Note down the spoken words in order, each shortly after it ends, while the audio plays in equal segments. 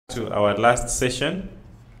To our last session.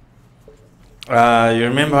 You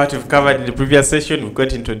remember what we've covered in the previous session? We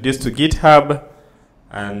got introduced to GitHub,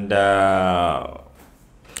 and at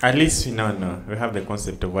least we now know we have the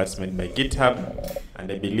concept of what's meant by GitHub,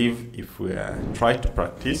 and I believe if we try to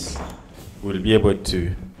practice, we'll be able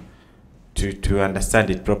to understand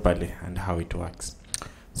it properly and how it works.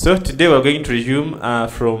 So today we're going to resume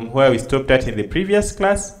from where we stopped at in the previous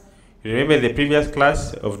class. You remember the previous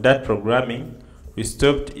class of that programming? We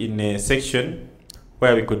stopped in a section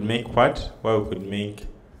where we could make what? Where we could make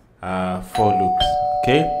for loops.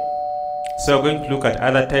 Okay. So we're going to look at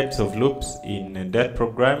other types of loops in that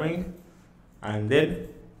programming, and then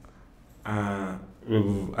we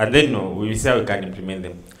will see how we can implement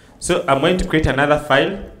them. So I'm going to create another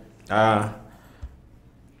file.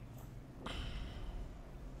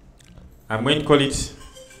 I'm going to call it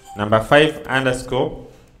number5 underscore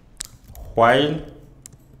while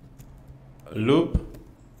loop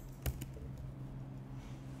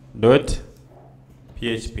dot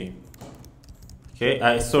php.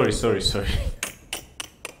 Okay, sorry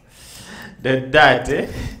that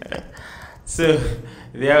so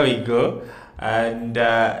there we go, and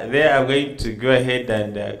there I'm going to go ahead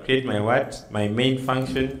and create my main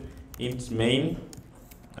function int main,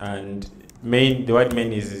 and main, the word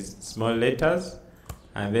main is small letters,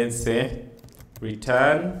 and then say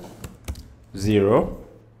return 0.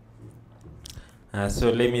 So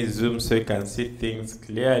let me zoom so you can see things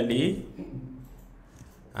clearly.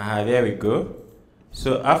 There we go.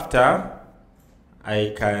 So after,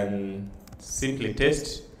 I can simply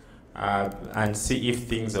test and see if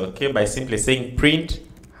things are okay by simply saying print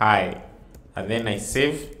hi, and then I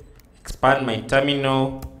save, expand my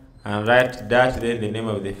terminal, and write that, then the name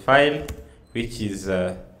of the file, which is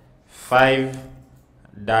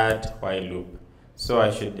 5.whileloop. So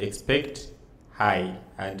I should expect hi,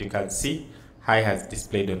 and you can see hi has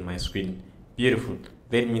displayed on my screen. Beautiful.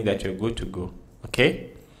 That means that you're good to go.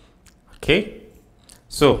 Okay.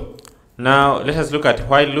 So now let us look at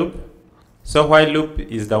while loop. So while loop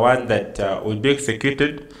is the one that will be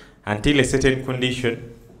executed until a certain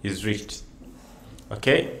condition is reached.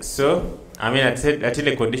 Okay. So until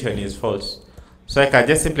a condition is false. So I can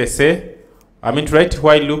just simply say, to write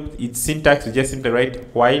while loop, its syntax is just simply write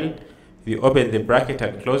while. You open the bracket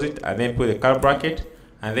and close it, and then put the curly bracket,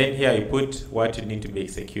 and then here you put what you need to be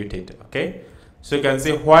executed. Okay, so you can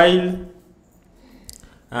say while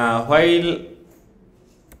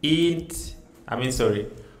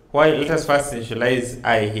let us first initialize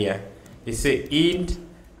I here. You say int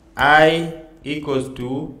I equals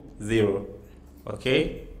to 0.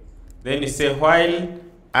 Okay, then you say while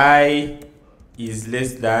I is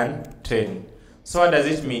less than 10. So what does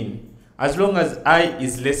it mean? As long as I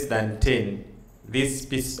is less than 10, this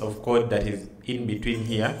piece of code that is in between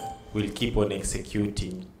here will keep on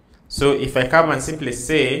executing. So if I come and simply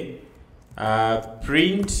say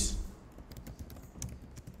print,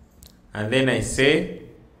 and then I say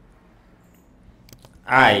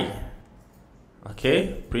I,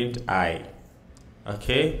 okay, print I,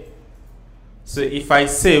 okay. So if I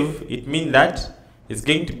save, it means that it's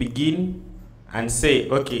going to begin and say,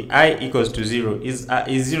 okay, I equals to 0. Is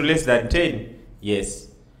 0 less than 10? Yes.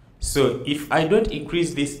 So if I don't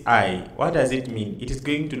increase this I, what does it mean? It is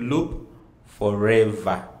going to loop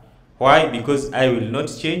forever. Why? Because I will not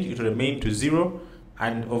change, it will remain to 0,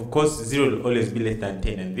 and of course 0 will always be less than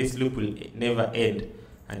 10, and this loop will never end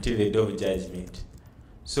until the day of judgment.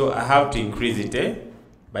 So I have to increase it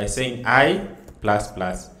by saying I plus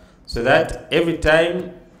plus, so that every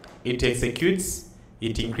time it executes,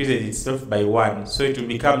 it increases itself by 1, so it will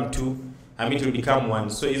become 2. It will become 1.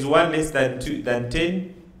 So is 1 less than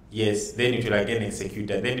 10? Yes. Then it will again execute,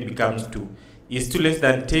 and then it becomes 2. Is 2 less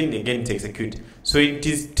than 10? Again it execute. So it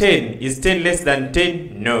is 10. Is 10 less than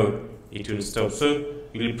 10? No. It will stop. So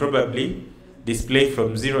it will probably display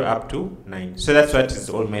from 0 up to 9. So that's what is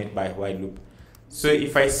all meant by while loop. So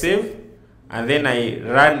if I save and then I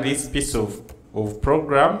run this piece of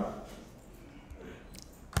program,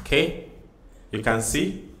 okay, you can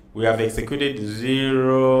see we have executed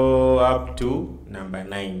 0 up to number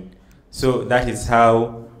 9. So that is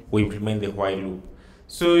how we implement the while loop.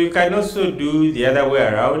 So you can also do the other way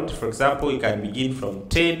around. For example, you can begin from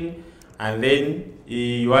 10 and then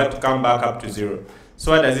you want to come back up to 0.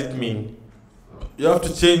 So what does it mean? You have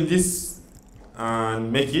to change this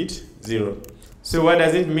and make it 0. So what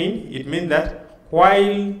does it mean? It means that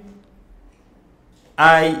while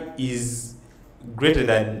I is greater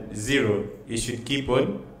than 0, it should keep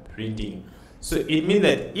on printing. So it means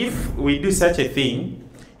that if we do such a thing,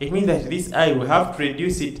 it means that this I will have to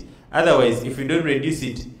reduce it. Otherwise, if we don't reduce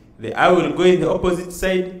it, the I will go in the opposite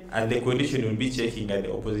side and the condition will be checking at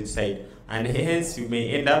the opposite side, and hence you may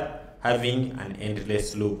end up having an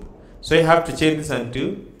endless loop. So you have to change this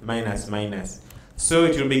into minus minus. So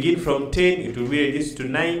it will begin from 10, it will be reduced to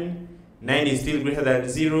 9, 9 is still greater than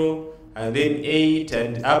 0, and then 8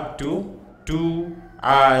 and up to 2,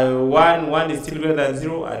 1 is still greater than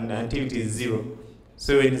 0, and until it is 0.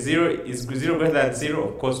 So when 0 is 0 greater than 0,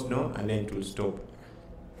 of course no, and then it will stop.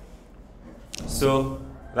 So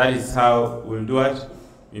that is how we'll do it.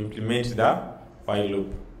 We implement the while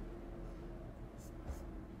loop.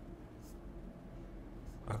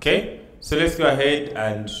 Okay, so let's go ahead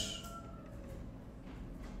and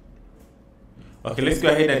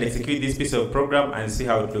execute this piece of program and see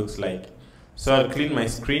how it looks like. So I'll clean my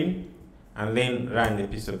screen and then run the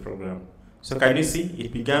piece of program. So can you see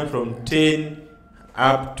it began from 10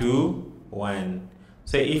 up to 1.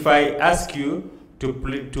 So if I ask you to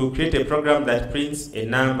create a program that prints a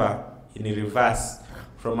number in reverse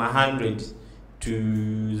from 100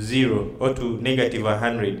 to 0 or to negative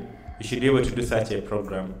 100, you should be able to do such a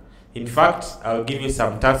program. In fact, I'll give you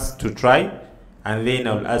some tasks to try, and then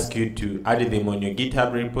I'll ask you to add them on your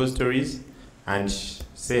GitHub repositories and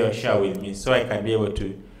say or share with me, so I can be able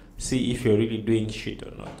to see if you're really doing shit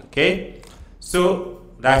or not. Okay, so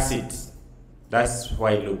that's it. That's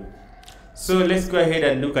while loop. So let's go ahead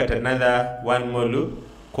and look at one more loop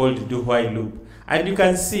called do while loop, and you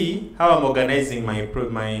can see how I'm organizing my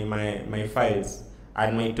files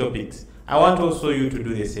and my topics. I want also you to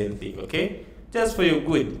do the same thing, okay? Just for your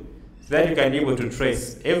good, so that you can be able to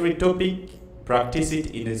trace every topic, practice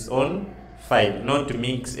it in its own file, not to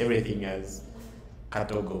mix everything as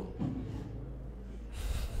katogo.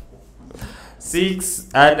 6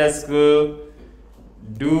 underscore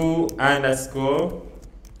do underscore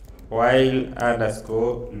while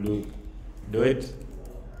underscore loop dot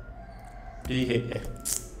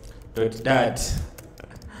dat.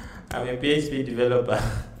 I'm a PHP developer,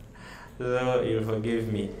 so you'll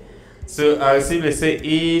forgive me. So I'll simply say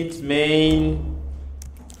int main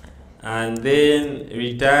and then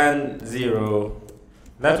return 0.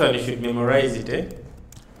 That one you should memorize it, eh?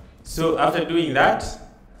 So after doing that,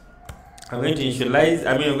 I'm going to initialize,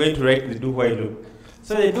 I'm going to write the do while loop.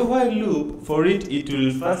 So the do while loop, for it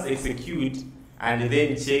will first execute and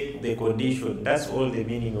then check the condition. That's all the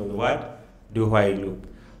meaning of the word do while loop.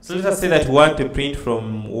 So let us say that we want to print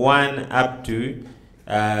from 1 up to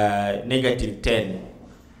negative 10.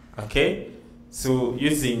 Okay, so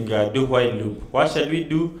using do while loop, what shall we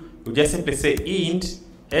do? We just simply say int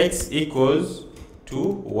x equals to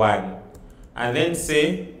 1, and then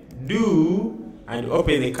say do, and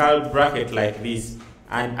open the curly bracket like this,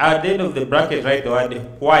 and at the end of the bracket write the word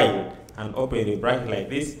while and open the bracket like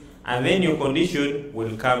this, and then your condition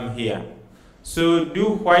will come here. So do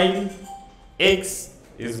while x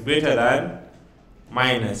is greater than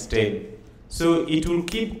minus 10. So it will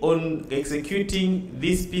keep on executing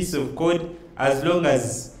this piece of code as long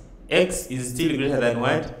as x is still greater than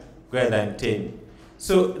what? Greater than 10.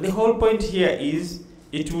 So the whole point here is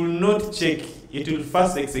it will not check. It will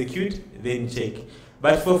first execute, then check.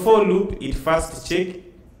 But for for loop, it first check,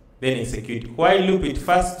 then execute. While loop, it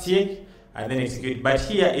first check, and then execute. But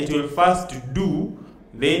here, it will first do,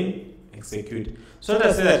 then execute. So let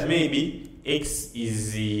us say that maybe x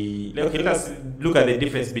is okay, let us look at the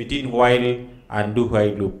difference between while and do while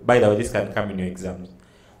loop. By the way, this can come in your exams.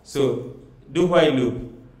 So do while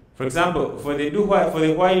loop, for example, for the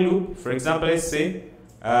while loop, for example, let's say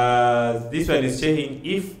this one is checking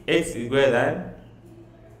if x is greater than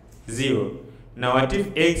 0. Now what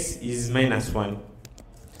if x is minus 1?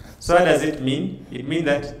 So what does it mean? It means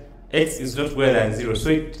that x is not greater than 0, so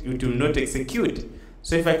it will not execute.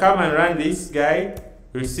 So if I come and run this guy,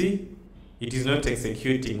 you'll see it is not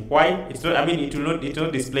executing. Why? It's not, it's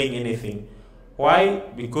not displaying anything. Why?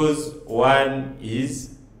 Because 1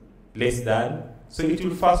 is less than, so it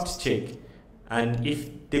will first check. And if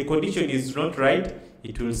the condition is not right,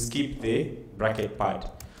 it will skip the bracket part.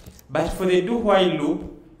 But for the do while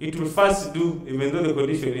loop, it will first do, even though the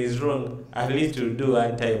condition is wrong, at least it will do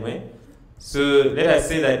one time. Eh? So let us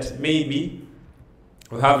say that maybe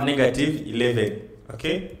we have negative 11.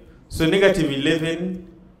 Okay? So negative 11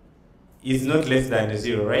 is not less than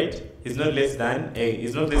 0, right? It's not less than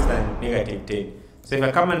negative 10. So if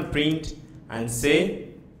I come and print and say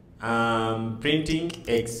printing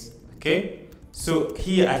x, okay? So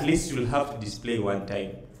here at least you will have to display one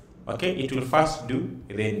time. Okay, it will first do,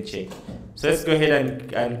 then check. So let's go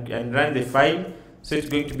ahead and run the file. So it's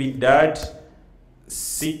going to be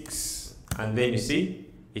 .6, and then you see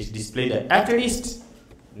it displayed at least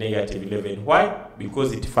negative 11. Why?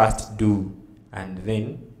 Because it first do and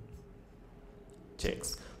then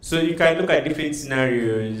checks. So you can look at different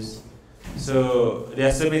scenarios. So there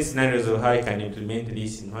are so many scenarios of how you can implement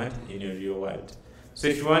this in your real world. So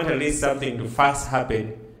if you want at least something to fast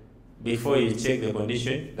happen before you check the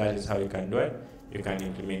condition, that is how you can do it. You can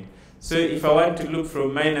implement. So if I want to look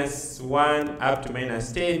from -1 up to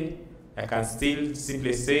 -10, I can still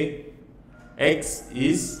simply say x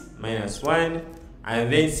is -1,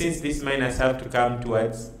 and then since this minus have to come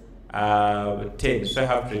towards 10, so I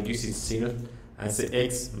have to reduce it still and say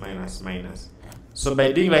x minus minus. So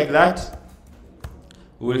by doing like that,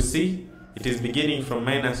 we will see it is beginning from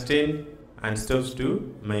 -10 and stops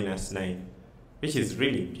to -9, which is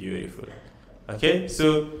really beautiful. Okay,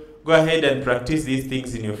 so go ahead and practice these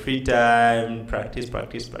things in your free time. Practice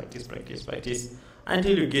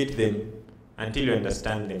until you get them, until you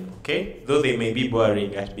understand them. Okay, though they may be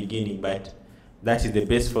boring at beginning, but that is the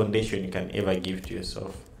best foundation you can ever give to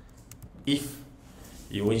yourself if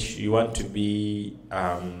you want to be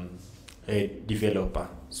a developer.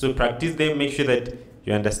 So practice them, make sure that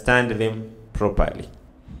you understand them properly.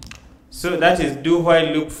 So that is do while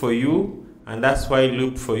loop for you, and that's while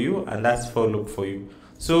loop for you, and that's for loop for you.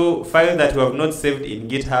 So files that you have not saved in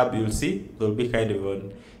GitHub, you'll see they'll be kind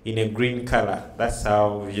of in a green color. That's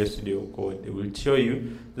how Visual Studio Code, it will show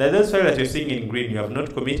you that those files that you're seeing in green, you have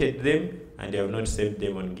not committed them and you have not saved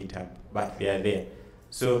them on GitHub, but they are there.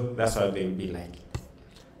 So that's what they'll be like.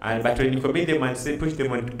 And but when you commit them and say push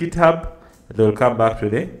them on GitHub, they'll come back to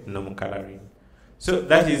the normal coloring. So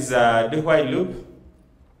that is the while loop.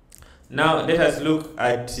 Now let us look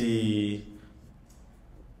at the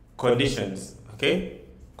conditions. Okay,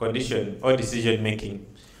 condition or decision making.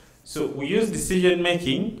 So we use decision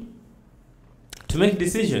making to make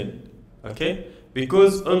decision. Okay,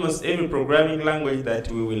 because almost every programming language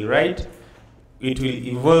that we will write, it will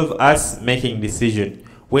involve us making decision.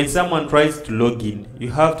 When someone tries to log in,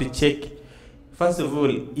 you have to check, first of all,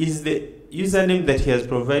 is the username that he has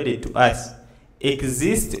provided to us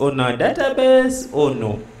exist on our database or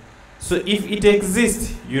no? So if it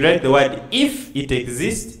exists, you write the word if it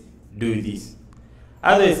exists, do this.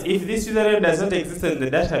 Otherwise, if this username does not exist in the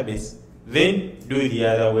database, then do the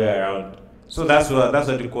other way around. So that's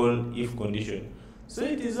what we call if condition. So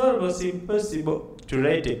it is almost impossible to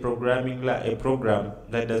write a program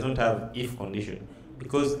that does not have if condition,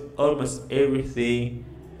 because almost everything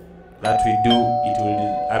that we do,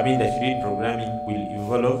 that you do in programming will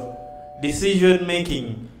involve decision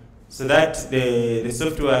making, so that the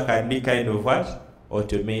software can be kind of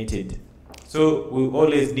automated. So we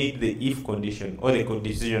always need the if condition or the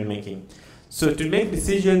decision making. So to make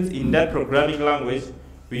decisions in that programming language,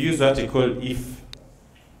 we use what we call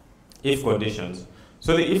if conditions.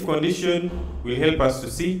 So the if condition will help us to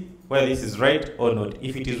see whether this is right or not.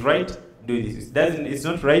 If it is right, do this. It's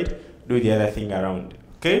not right, do the other thing around.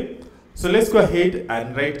 Okay? So let's go ahead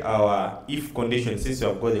and write our if condition, since we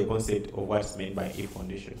have got the concept of what's meant by if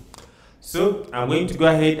condition. So I'm going to go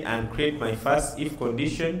ahead and create my first if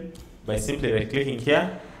condition by simply right-clicking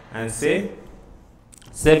here and say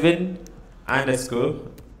 7 underscore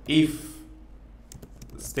if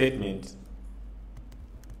statement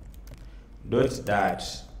dot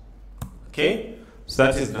dash. Okay, so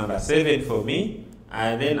that is number 7 for me,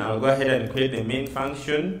 and then I'll go ahead and create the main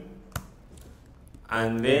function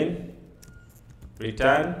and then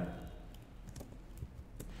return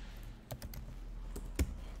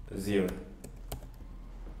 0.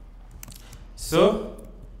 So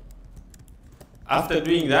after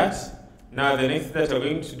doing that, now the next thing that we're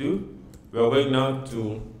going to do, we're going now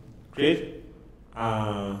to create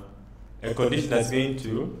a condition that's going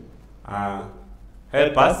to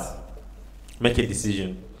help us make a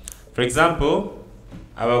decision. For example,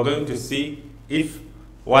 we're going to see if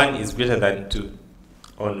 1 is greater than 2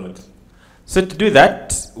 or not. So to do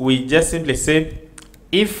that, we just simply say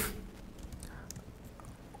if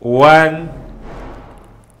 1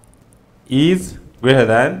 is greater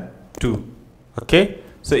than 2. Okay,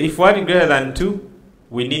 so if 1 is greater than 2,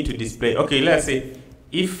 we need to display. Okay, let's say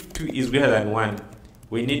if 2 is greater than 1,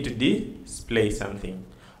 we need to display something.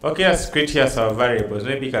 Okay, let's create here some variables.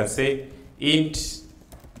 Maybe you can say int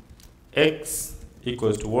x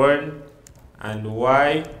equals to 1 and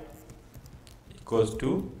y equals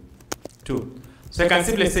to 2. So I can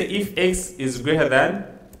simply say if x is greater than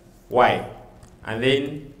y, and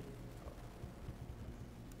then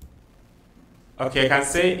okay, I can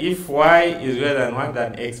say if y is greater than 1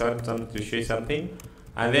 than x. I want to show you something,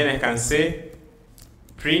 and then I can say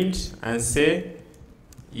print and say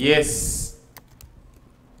yes,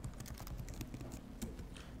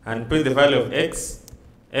 and put the value of x.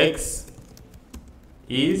 X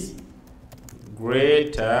is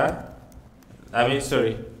greater,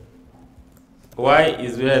 y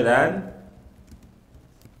is greater than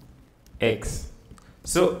x.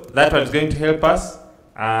 So that one is going to help us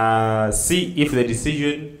see if the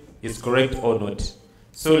decision is correct or not.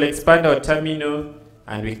 So we'll expand our terminal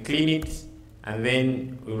and we clean it, and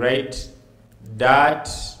then we write dot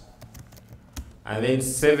and then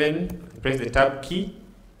 7, press the tab key.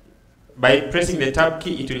 By pressing the tab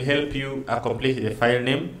key, it will help you complete the file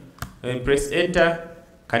name. Then press enter.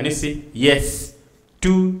 Can you see? Yes,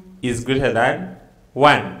 2 is greater than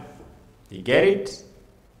 1. You get it?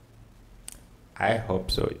 I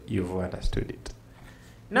hope so. You've understood it.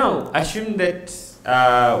 Now, assume that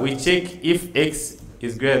we check if x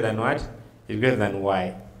is greater than what? Is greater than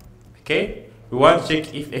y. Okay? We want to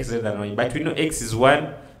check if x is greater than y, but we know x is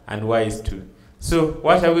 1 and y is 2. So,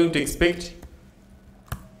 what are we going to expect?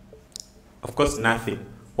 Of course, nothing.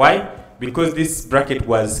 Why? Because this bracket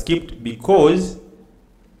was skipped because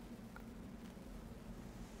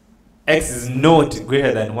x is not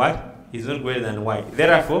greater than what? Is not greater than y.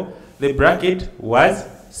 Therefore, the bracket was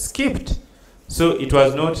skipped. So it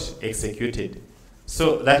was not executed.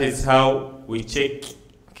 So that is how we check,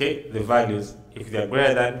 okay, the values, if they are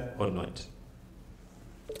greater than or not.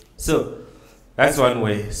 So that's one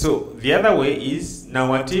way. So the other way is, now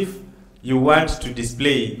what if you want to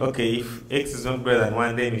display, okay, if x is not greater than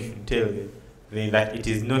 1, then you should tell them that it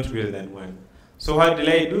is not greater than 1. So what will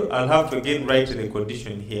I do? I'll have to again write the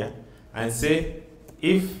condition here and say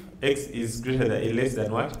if x is greater than, less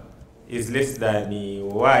than what? Is less than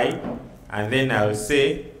y, and then I'll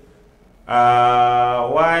say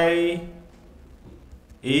y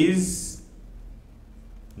is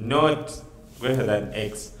not greater than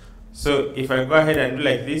x. So if I go ahead and do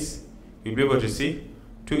like this, you'll be able to see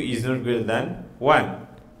 2 is not greater than 1.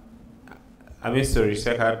 I mean, sorry,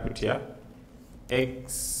 so I can put here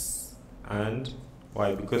x and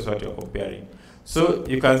y because what you're comparing. So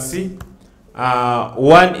you can see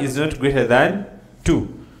 1 is not greater than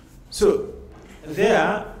 2. So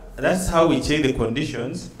there, that's how we check the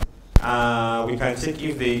conditions. We can check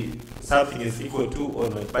if something is equal to or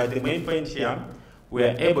not. But the main point here, we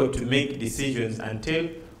are able to make decisions and tell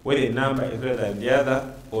whether a number is greater than the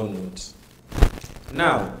other or not.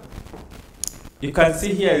 Now, you can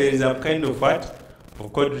see here there is a kind of what?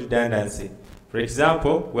 Of code redundancy. For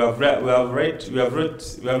example, we have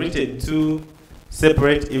written 2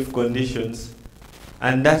 separate if conditions,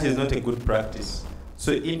 and that is not a good practice.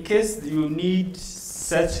 So in case you need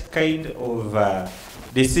such kind of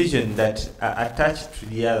decision that are attached to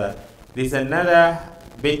the other, there's another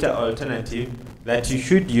better alternative that you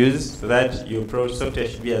should use so that your software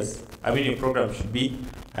should be your program should be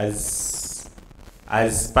as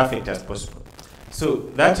perfect as possible. So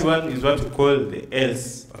that one is what we call the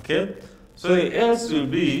else. Okay, so the else will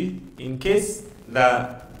be in case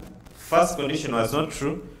the first condition was not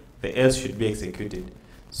true, the else should be executed.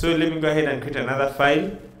 So let me go ahead and create another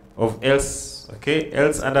file of else. Okay,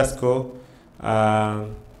 else underscore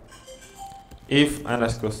if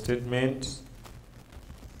underscore statement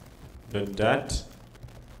dot.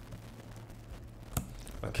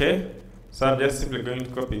 Okay, so I'm just simply going to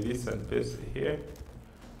copy this and paste it here.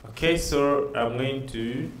 Okay, so I'm going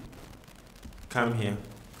to come here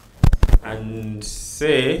and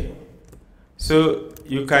say, so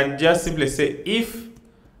you can just simply say if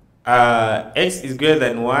x is greater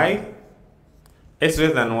than y, we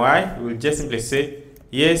will just simply say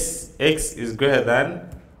yes, x is greater than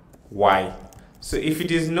y. So if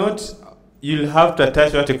it is not, you'll have to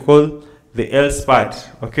attach what you call the else part.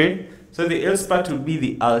 Okay, so the else part will be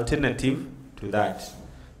the alternative to that.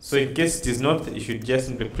 So in case it is not, you should just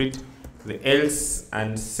simply print the else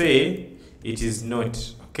and say it is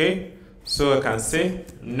not. Okay, so I can say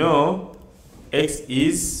no, x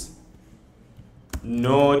is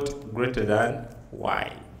not greater than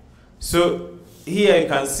y. So here you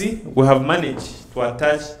can see we have managed to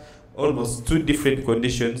attach almost 2 different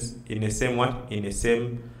conditions in the same one, in the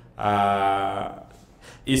same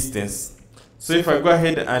instance. So if I go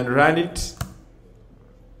ahead and run it,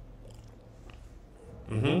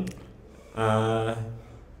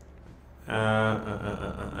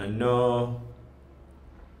 no.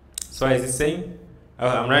 So what is it saying? Oh,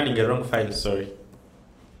 I'm running a wrong file, sorry.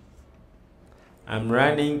 I'm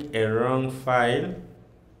running a wrong file.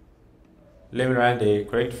 Let me run the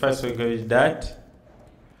correct file. So we go with that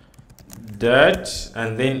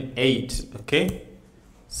and then 8. Okay,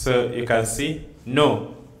 so you can see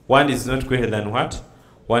no, 1 is not greater than what?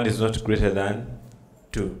 1 is not greater than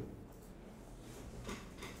 2.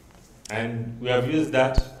 And we have used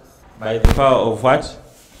that by the power of what?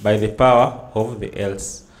 By the power of the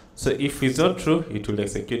else. So if it's not true, it will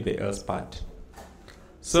execute the else part.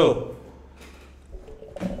 So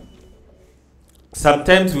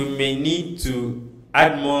sometimes we may need to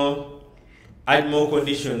add more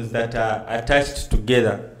conditions that are attached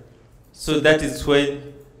together. So that is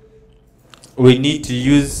when we need to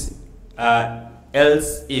use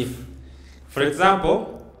else if. For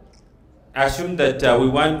example, assume that we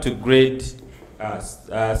want to grade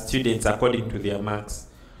students according to their marks.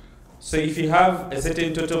 So if you have a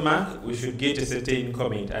certain total mark, we should get a certain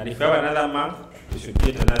comment. And if you have another mark, we should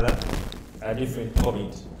get a different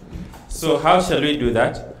comment. So how shall we do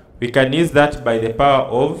that? We can use that by the power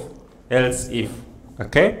of else if.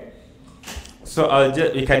 Okay? So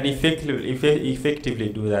we can effectively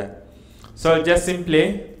do that. So I'll just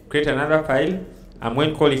simply create another file. I'm going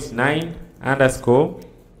to call it 9 underscore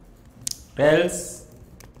else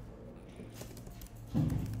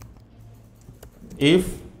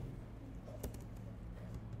if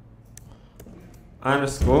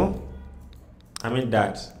underscore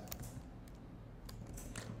that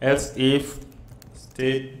else if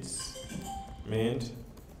statement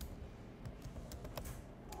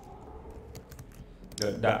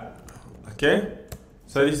that. Okay,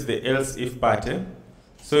 so this is the else if part.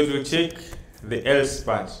 So it will check the else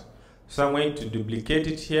part. So I'm going to duplicate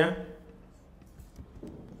it here,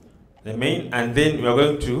 the main, and then we are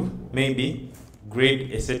going to maybe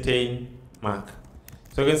grade a certain mark.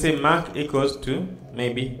 So we can say mark equals to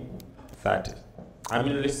maybe 30.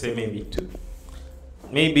 Let's say maybe 2.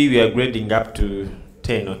 Maybe we are grading up to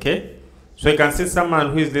 10, okay? So you can see someone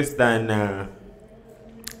who is less than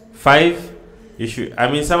 5, you should,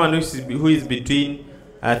 someone who is between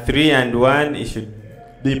 3 and 1, it should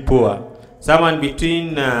be poor. Someone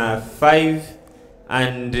between 5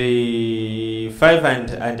 and 2,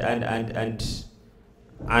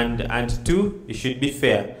 it should be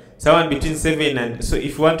fair. Someone between 7 and, so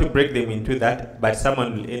if you want to break them into that, but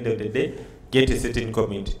someone will end of the day get a certain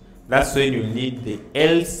comment. That's when you need the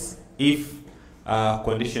else if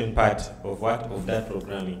condition part of that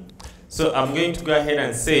programming. So I'm going to go ahead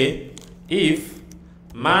and say if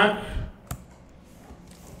mark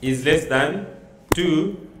is less than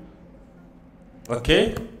 2,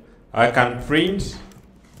 okay, I can print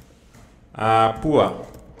poor.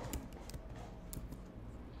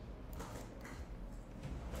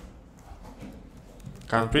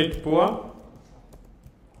 Can print poor.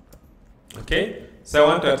 Okay, so I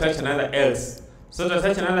want to attach another else. So to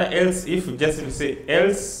attach another else if, we just say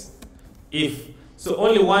else if. So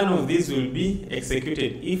only one of these will be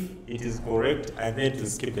executed if it is correct, and then to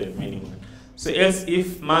skip the remaining one. So else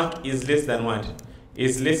if mark is less than what?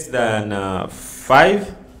 Is less than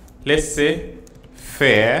 5. Let's say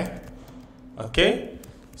fair. Okay,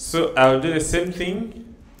 so I'll do the same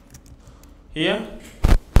thing here.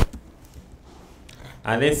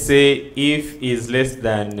 And let's say if is less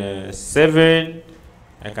than 7,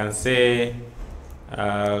 I can say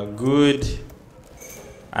good.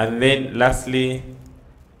 And then lastly,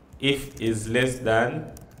 if is less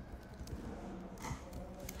than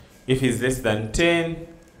 10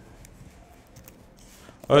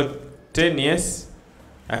 or 10, yes,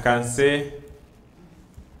 I can say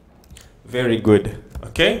very good.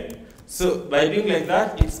 Okay, so by doing like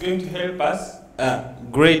that, it's going to help us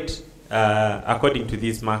grade according to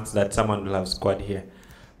these marks that someone will have scored here.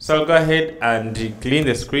 So I'll go ahead and clean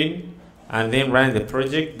the screen and then run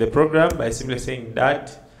the program by simply saying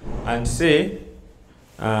that and say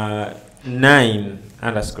 9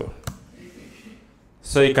 underscore.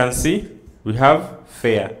 So you can see we have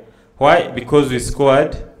fair. Why? Because we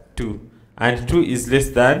scored 2, and 2 is less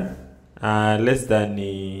than 2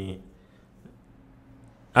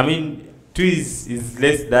 is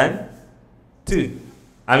less than 2.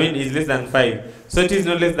 Is less than 5. So 2 is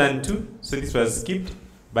not less than 2. So this was skipped,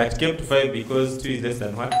 but came to 5 because 2 is less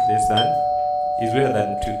than what? Is greater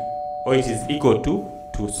than 2, or it is equal to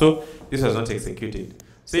 2. So this was not executed.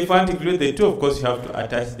 So if you want to include the 2, of course you have to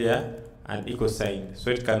attach there an equal sign,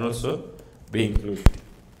 so it can also be included.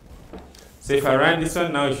 So if I run this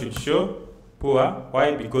one now, it should show poor.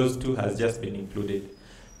 Why? Because 2 has just been included.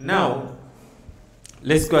 Now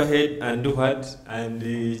let's go ahead and do what? And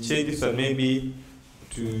change this one maybe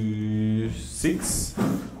to 6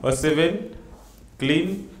 or 7,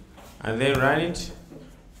 clean, and then run it.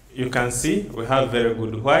 You can see we have very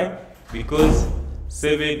good. Why? Because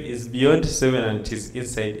 7 is beyond 7 and it is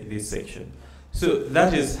inside this section. So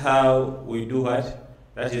that is how we do what?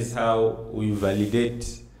 That is how we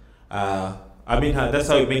validate. That's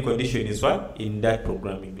how we make condition is what? In that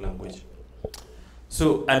programming language.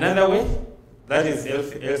 So another way, that is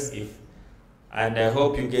else if. And I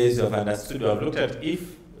hope you guys have understood. We have looked at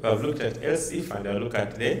if, we have looked at else if, and I look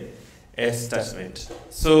at the else statement.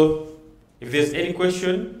 So if there's any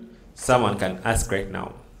question, someone can ask right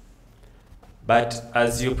now. But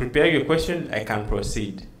as you prepare your question, I can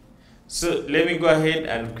proceed. So let me go ahead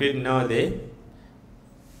and create now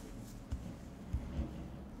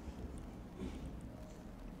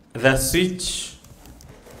the switch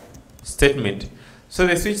statement. So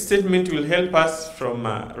the switch statement will help us from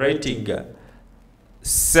writing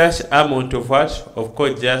such amount of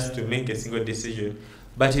code just to make a single decision,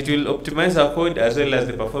 but it will optimize our code as well as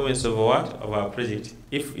the performance of our project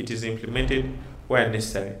if it is implemented where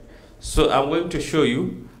necessary. So I'm going to show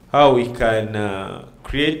you how we can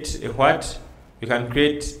create we can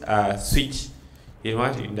create a switch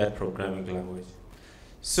in that programming language.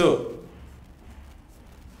 So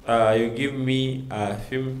you give me a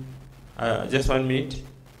few just 1 minute.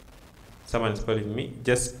 Someone's calling me.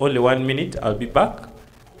 Just only 1 minute. I'll be back,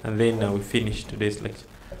 and then we finish today's lecture.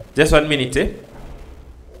 Just 1 minute, eh?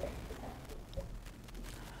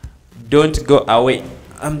 Don't go away.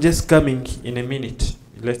 I'm just coming in a minute.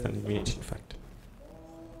 Less than a minute, in fact.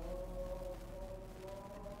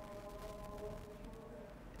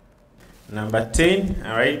 Number 10.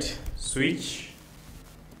 All right. Switch.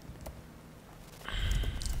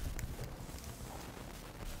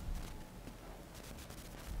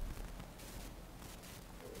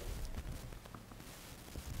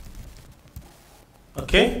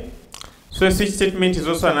 Okay, so a switch statement is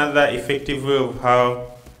also another effective way of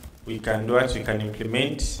how we can do it. We can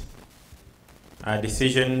implement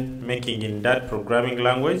decision making in that programming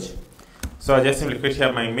language. So I'll just simply create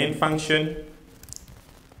here my main function.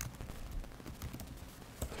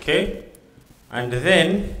 Okay, and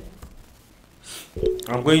then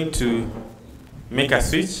I'm going to make a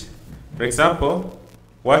switch. For example,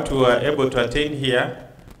 what we are able to attain here,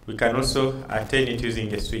 we can also attain it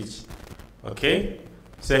using a switch. Okay,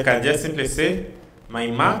 so I can just simply say my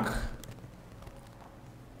mark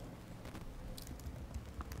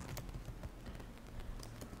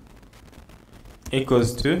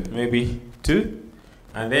equals to maybe 2,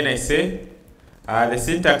 and then I say the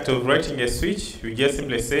syntax of writing a switch, we just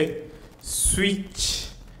simply say switch,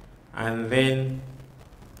 and then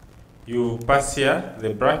you pass here the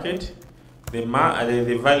bracket, the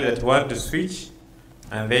value that you want to switch,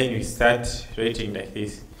 and then you start writing like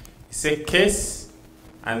this. Say case,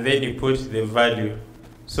 and then you put the value.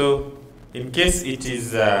 So in case it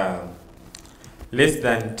is less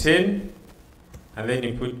than 10, and then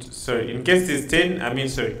you put, sorry, in case it's 10,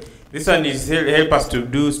 this one is help us to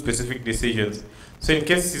do specific decisions. So in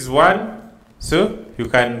case it's 1, so you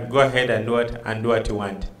can go ahead and do what you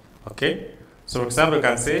want. Okay, so for example, you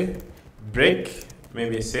can say break,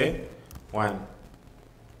 maybe say 1,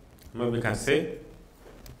 maybe you can say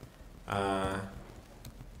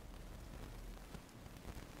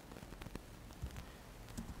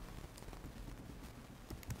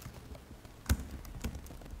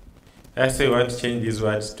let's say we want to change these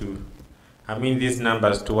words to, these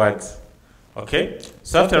numbers to words. Okay,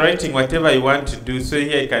 so after writing whatever you want to do, so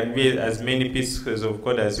here it can be as many pieces of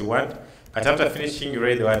code as you want, but after finishing you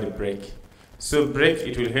write the word break. So break,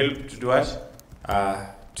 it will help to do what?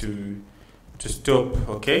 To stop.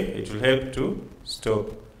 Okay, it will help to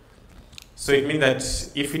stop. So it means that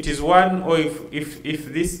if it is 1, or if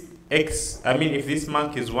this if this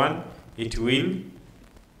mark is 1, it will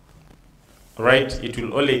it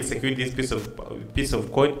will only execute this piece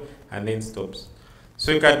of code and then stops.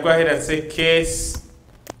 So you can go ahead and say case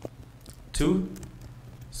 2.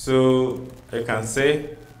 So I can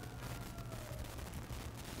say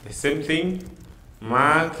the same thing,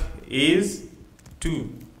 mark is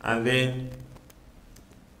 2, and then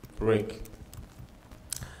break.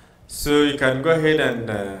 So you can go ahead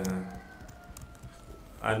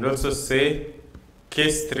and also say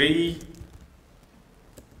case 3,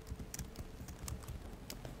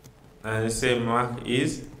 and say mark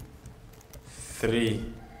is 3.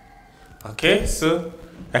 Okay, so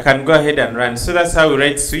I can go ahead and run. So that's how we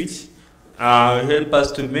write switch. Help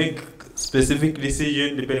us to make specific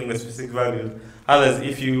decision depending on specific values. Others,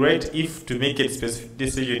 if you write if to make it specific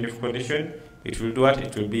decision if condition, it will do what?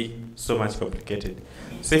 It will be so much complicated.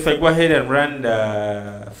 So if I go ahead and run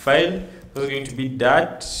the file, it's going to be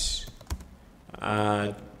that 10,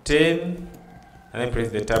 and then press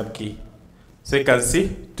the tab key. So you can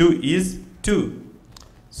see 2 is 2.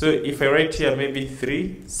 So if I write here maybe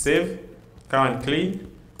 3, save, come and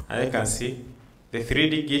clean, and you can see the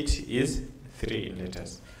 3-digit is 3 in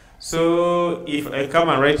letters. So if I come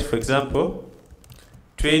and write, for example,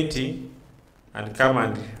 20, and come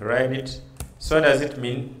and write it, so what does it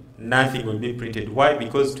mean? Nothing will be printed. Why?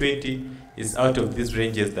 Because 20 is out of these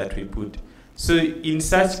ranges that we put. So in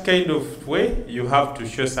such kind of way, you have to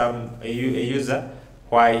show a user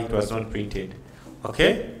why it was not printed.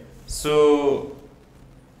 Okay, so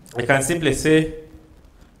I can simply say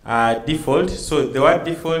default. So the word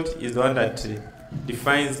default is the one that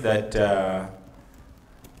defines that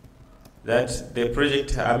that the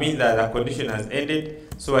project, that the condition has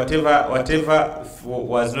ended. So whatever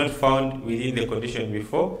was not found within the condition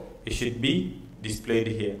before, it should be displayed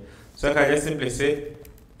here. So I can just simply say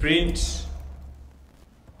print,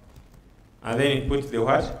 and then you put the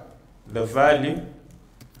what? The value,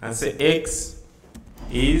 and say x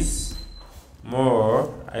is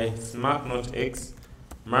more, I mark not x,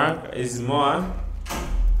 mark is more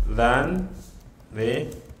than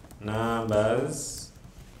the numbers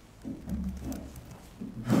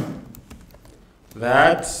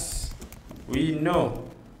that we know.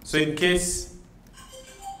 So in case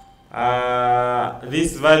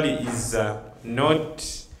this value is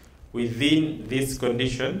not within this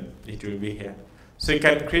condition, it will be here. So you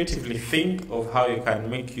can creatively think of how you can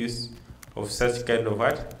make use of such kind of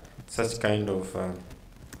what? Such kind of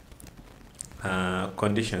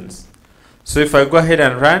conditions. So if I go ahead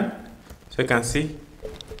and run, so you can see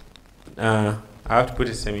I have to put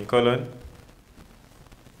a semicolon,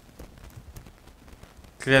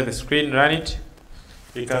 clear the screen, run it.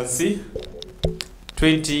 You can see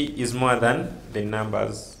 20 is more than the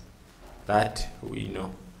numbers that we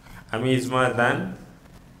know. It's more than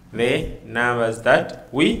the numbers that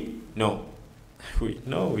we know. We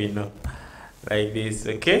know. Like this,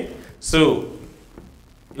 okay? So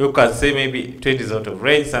you can say maybe 20 is out of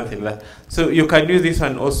range, something like that. So you can use this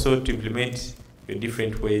one also to implement your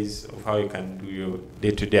different ways of how you can do your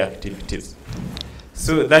day-to-day activities.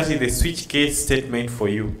 So that is the switch case statement for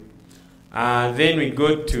you. Then we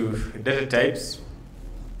go to data types.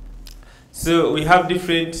 So we have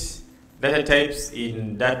different data types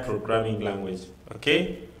in that programming language,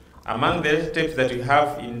 okay? Among the data types that we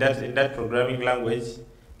have in that programming language,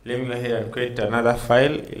 let me go ahead and create another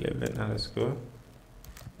file, 11_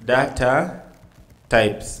 data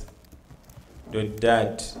types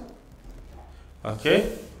 .dat.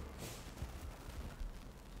 Okay.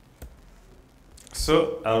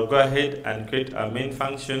 So I'll go ahead and create a main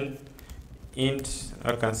function int.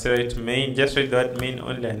 I can say it main. Just write that main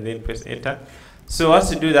only and then press enter. So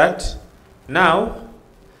once you do that, now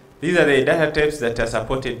these are the data types that are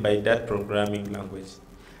supported by that programming language.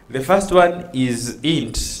 The first one is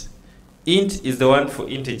int. Int is the one for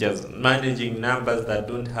integers, managing numbers that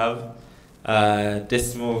don't have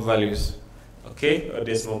decimal values, okay, or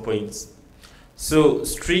decimal points. So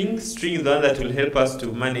string is the one that will help us to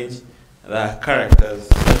manage the characters,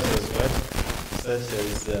 such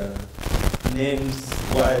as names,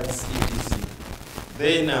 words, etc.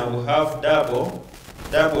 Then we have double.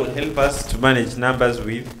 Double will help us to manage numbers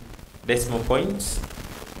with decimal points,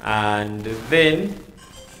 and then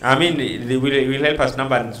they will help us to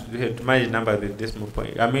manage numbers with decimal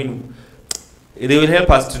point. They will help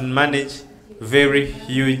us to manage very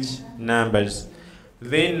huge numbers.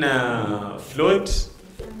 Then float,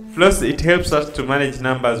 it helps us to manage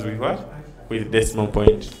numbers with what? With decimal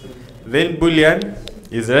point. Then boolean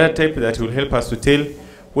is another type that will help us to tell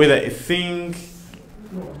whether a thing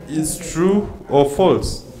is true or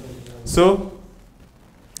false. So,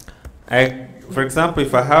 for example,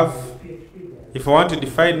 if I want to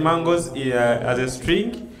define mangoes as a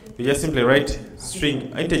string, we just simply write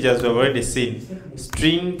string. Integers we have already seen.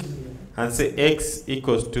 String, and say x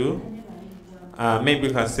equals to, maybe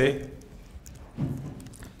we can say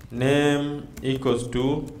name equals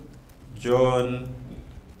to John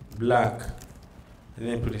Black, and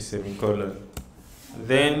then put a semicolon.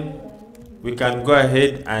 Then we can go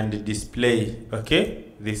ahead and display, okay,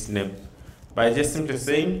 this name by just simply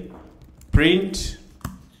saying print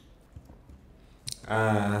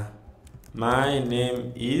my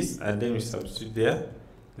name is, and then we substitute there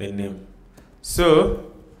the name.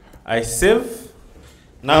 So I save.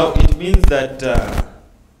 Now it means that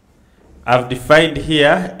I've defined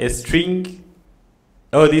here a string,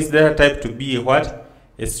 or this data type to be what?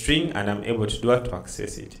 A string, and I'm able to do it to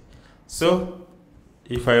access it. So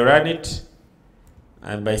if I run it,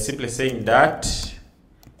 and by simply saying that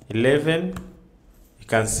 11, you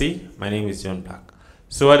can see my name is John Black.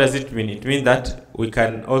 So what does it mean? It means that we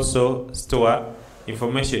can also store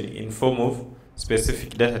information in form of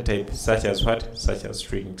specific data type, such as what? Such as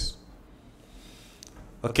strings.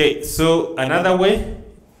 Okay, so another way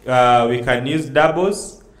we can use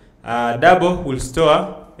doubles. Double will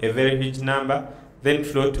store a very huge number, then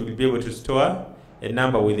float will be able to store a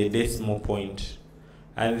number with a decimal point.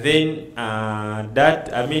 And then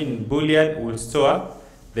boolean will store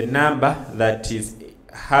the number that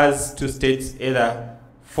has two states, either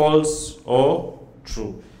false or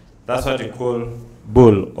true. That's what we call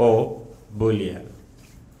bool or boolean.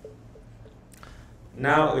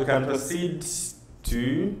 Now we can proceed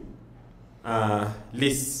to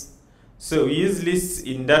lists. So we use lists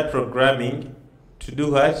in that programming to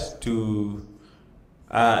do what? To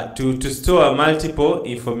store multiple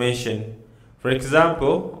information. For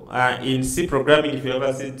example, in C programming, if you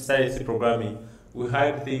ever studied C programming, we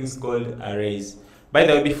had things called arrays. By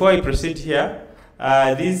the way, before I proceed here,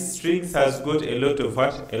 these strings has got a lot of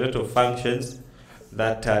what? A lot of functions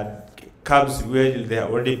that comes where they are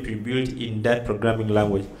already pre-built in that programming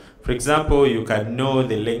language. For example, you can know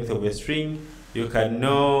the length of a string. You can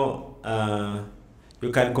know,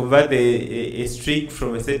 you can convert a string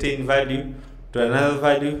from a certain value to another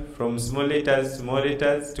value, from small letters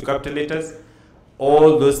to capital letters.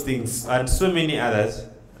 All those things and so many others,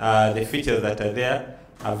 the features that are there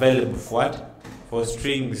available for what? For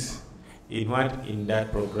strings in what? In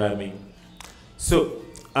that programming. So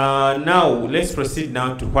now let's proceed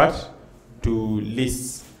now to what? To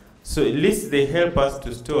lists. So lists, they help us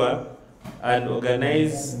to store and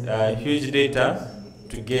organize huge data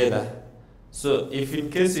together. So if in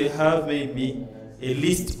case you have maybe a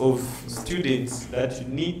list of students that you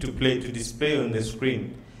need to display on the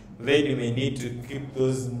screen, then you may need to keep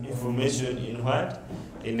those information in what?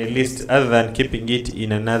 In a list, other than keeping it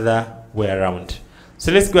in another way around.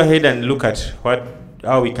 So let's go ahead and look at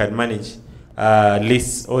how we can manage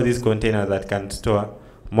lists, all these containers that can store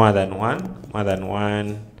more than one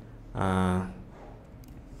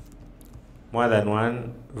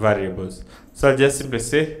variables. So I'll just simply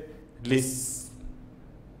say lists.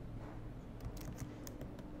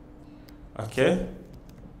 Okay.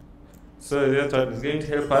 So that's what is going to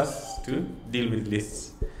help us to deal with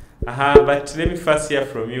lists. But let me first hear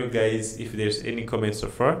from you guys if there's any comments so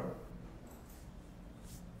far.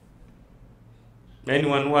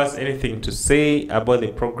 Anyone who has anything to say about the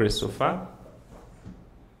progress so far?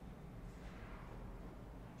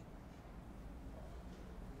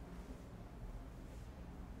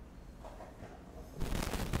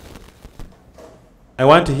 I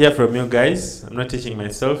want to hear from you guys. I'm not teaching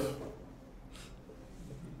myself.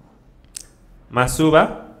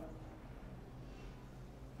 Masuba?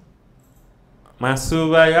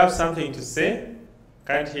 Masuba, you have something to say?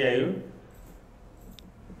 Can't hear you.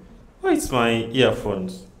 Oh, it's my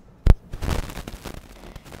earphones.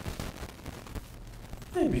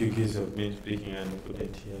 Maybe you guys have been speaking and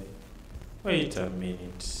couldn't hear you. Wait a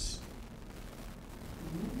minute.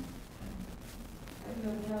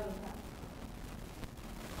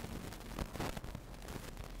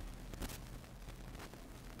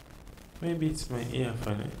 Maybe it's my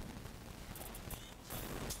earphone.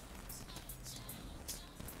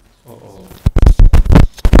 Uh-oh.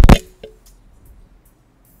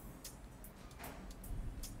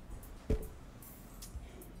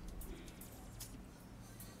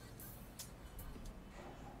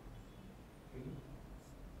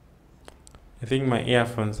 I think my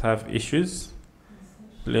earphones have issues.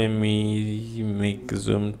 Let me make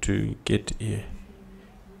Zoom to get here.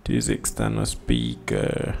 This external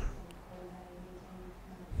speaker.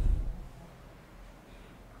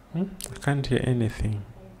 I can't hear anything.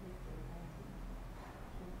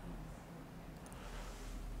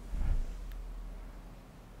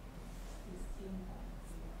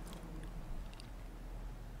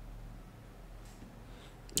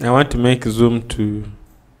 I want to make Zoom to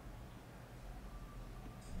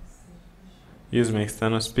use my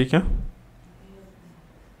external speaker.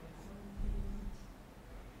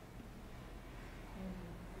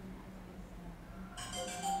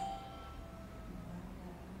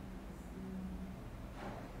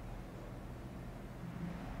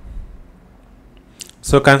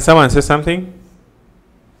 So can someone say something?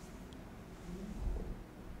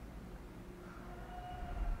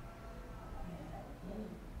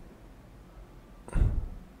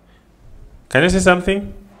 Can you say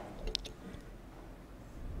something?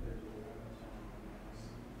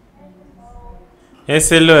 Yes,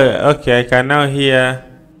 hello. Okay, I can now hear.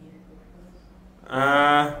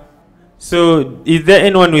 So is there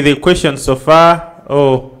anyone with a question so far?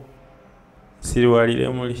 Oh,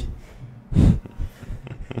 anyone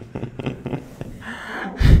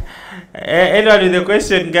with a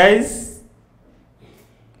question, guys?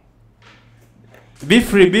 Be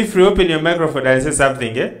free, open your microphone and say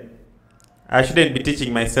something, eh? I shouldn't be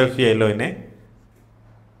teaching myself here alone, eh?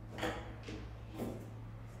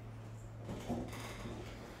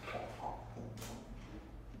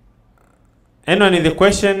 Anyone with a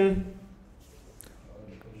question?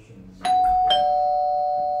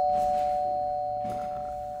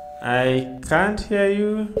 I can't hear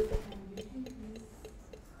you.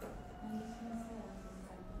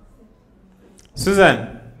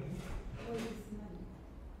 Susan?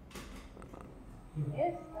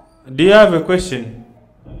 Do you have a question?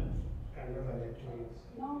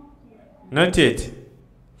 Not yet.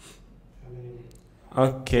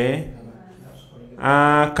 Okay.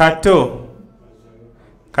 Kato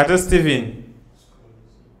Stephen.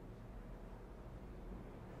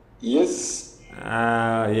 Yes.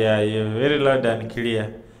 Yeah, you're very loud and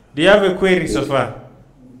clear. Do you have a query so far?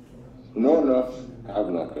 No, I have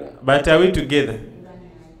no query. But are we together?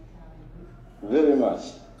 Very much.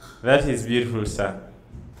 That is beautiful, sir.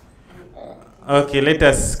 Okay, let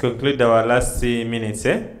us conclude our last 3 minutes,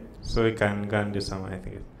 so we can go and do some other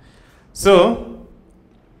things. So,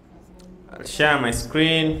 I'll share my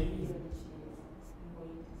screen.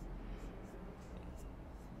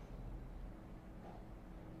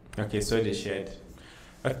 Okay, so they shared.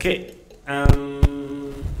 Okay,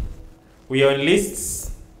 we are on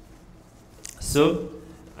lists. So,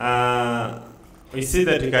 we see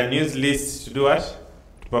that we can use lists to do what?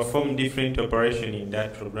 To perform different operation in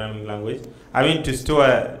that programming language. I mean, to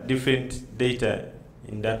store different data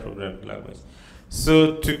in that programming language.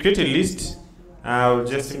 So, to create a list, I'll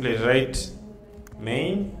just simply write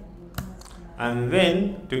main. And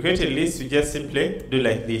then, to create a list, you just simply do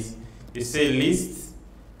like this. You say list,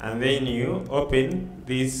 and then you open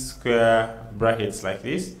these square brackets like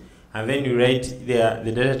this. And then you write the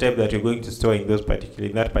data type that you're going to store in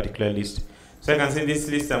that particular list. So I can say this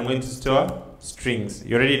list I'm going to store strings.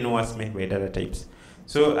 You already know what's meant by data types.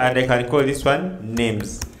 So, and I can call this one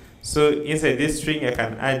names. So inside this string I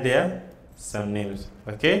can add there some names.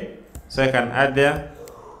 Okay? So I can add there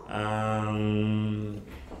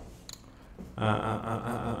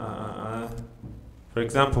for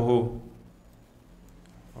example, who?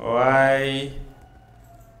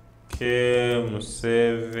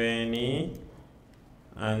 Museveni,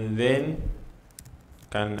 and then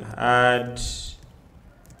can add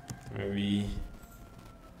maybe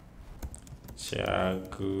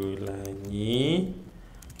Chagulanyi,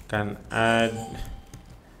 can add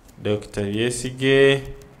Dr. Yesige,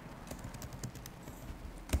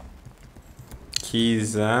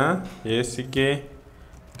 Kiza Yesige,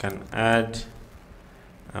 can add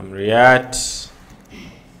Amriat,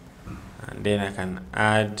 and then I can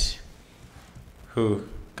add who?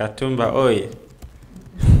 Katumba Oye.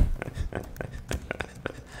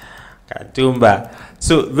 Katumba.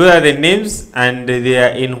 So those are the names, and they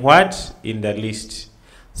are in what? In the list.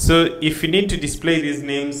 So if you need to display these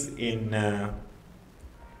names in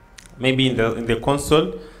maybe in the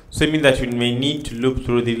console, so it means that you may need to loop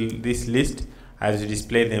through this list as you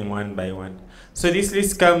display them one by one. So this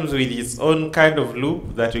list comes with its own kind of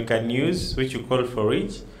loop that you can use, which you call for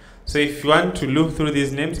each. So if you want to loop through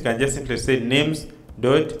these names, you can just simply say names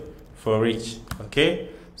dot for each. Okay,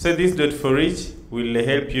 so this dot for each will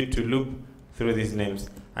help you to loop through these names,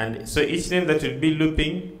 and so each name that will be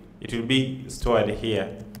looping, it will be stored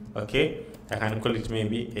here. Okay, I can call it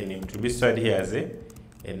maybe a name. It will be stored here as a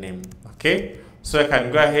name. Okay, so I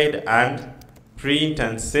can go ahead and print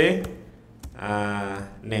and say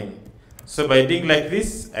name. So by doing like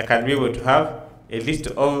this, I can be able to have a list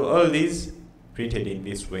of all these printed in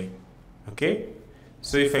this way. Okay,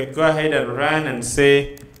 so if I go ahead and run and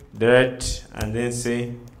say dirt and then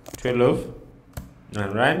say 12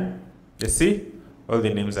 and run, you see all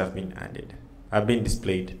the names have been added, have been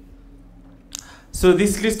displayed. So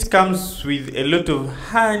this list comes with a lot of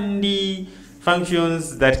handy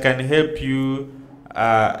functions that can help you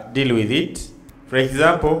deal with it. For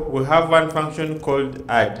example, we have one function called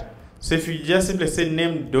add. So if you just simply say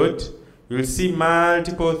name dot, you'll see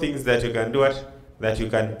multiple things that you can do, that you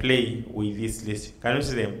can play with this list. Can you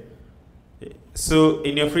see them? So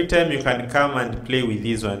in your free time, you can come and play with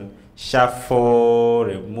this one. Shuffle,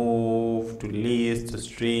 remove, to list, to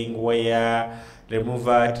string, where, remove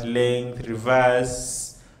at, length,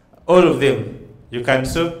 reverse, all of them. You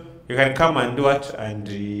can come and do it and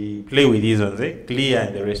play with these ones, clear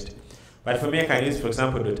and the rest. But for me, I can use, for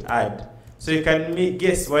example, dot add. So you can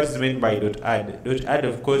guess what is meant by dot add. Dot add,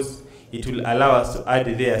 of course, it will allow us to add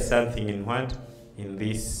there something in what? In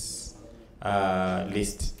this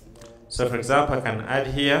list. So for example, I can add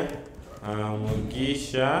here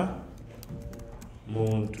Mugisha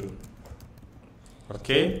Muntu.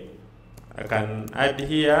 Okay, I can add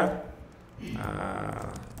here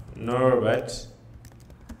Norbert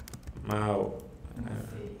Mao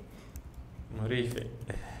Murife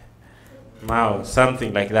Mao,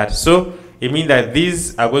 something like that. So it means that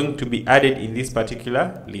these are going to be added in this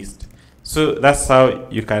particular list. So that's how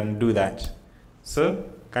you can do that. So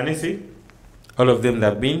can you see all of them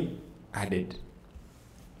that have been added?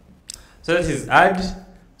 So this is add.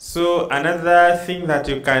 So another thing that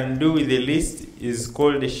you can do with the list is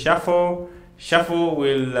called the shuffle. Shuffle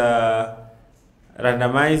will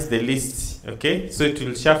randomize the list. Okay, so it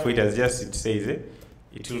will shuffle it as just it says.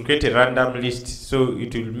 It will create a random list, so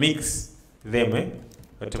it will mix them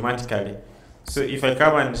automatically. So if I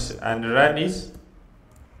come and run it,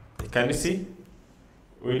 can you see?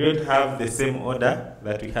 We don't have the same order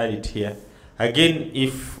that we had it here. Again,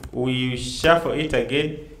 if we shuffle it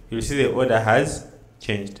again, you'll see the order has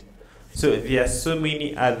changed. So there are so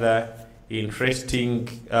many other interesting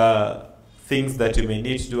things that you may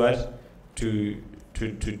need to do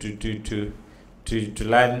to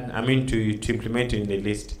learn. I mean to implement in the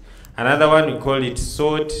list. Another one we call it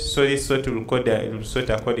sort. So this sort will sort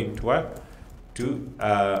according to what? To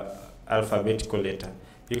alphabetical letter.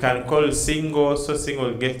 You can call single, so single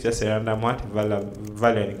will get just a random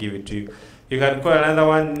value and give it to you. You can call another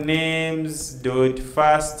one names dot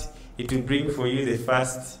first. It will bring for you the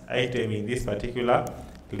first item in this particular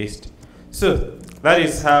list. So that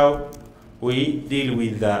is how we deal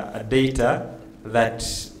with the data that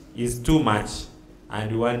is too much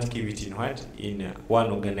and we want to keep it in what? In one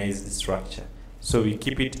organized structure. So we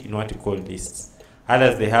keep it in what we call lists.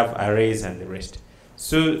 Others, they have arrays and the rest.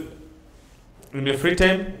 So in your free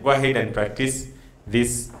time, go ahead and practice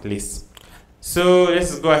this list. So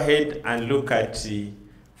let's go ahead and look at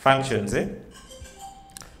functions.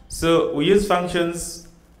 So we use functions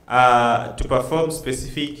to perform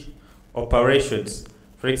specific operations.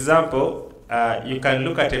 For example, you can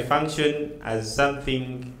look at a function as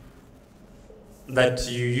something that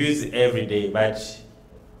you use every day, but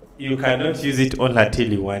you cannot use it only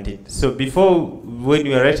until you want it. So before, when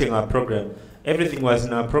we were writing our program, everything was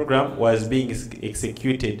in our program was being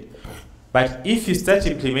executed. But if you start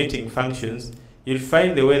implementing functions, you'll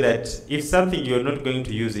find the way that if something you're not going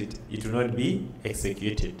to use it, it will not be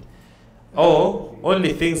executed. Or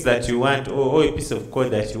only things that you want, or a piece of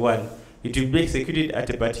code that you want, it will be executed at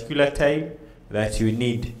a particular time that you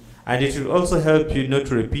need. And it will also help you not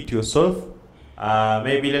to repeat yourself.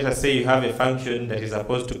 Maybe let us say you have a function that is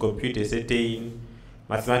supposed to compute a certain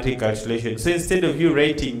mathematical calculation. So instead of you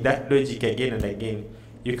writing that logic again and again,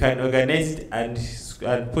 you can organize it and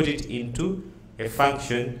put it into a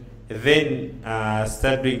function, then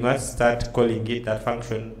start doing what? Start calling it that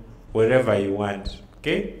function wherever you want.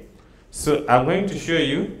 Okay? So I'm going to show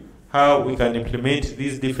you how we can implement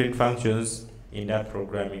these different functions in that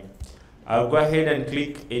programming. I'll go ahead and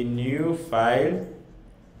click a new file.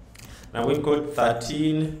 Now we code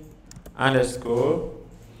 13 underscore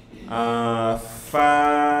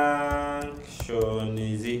function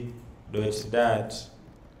is dot dat.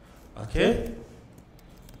 Okay,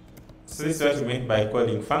 so this is what we mean by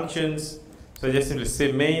calling functions. So just simply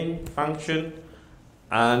say main function,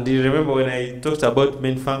 and you remember when I talked about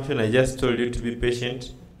main function, I just told you to be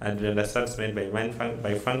patient and understand what's meant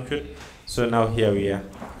by function. So now here we are.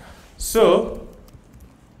 So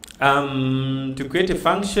to create a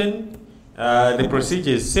function, the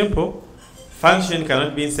procedure is simple. Function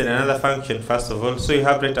cannot be inside another function, first of all. So you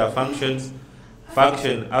have data functions,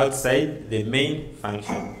 function outside the main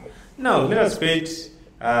function. Now let us create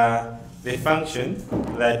the function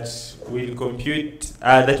that will compute,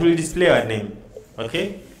 that will display our name.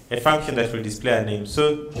 Okay, a function that will display a name.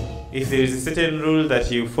 So if there is a certain rule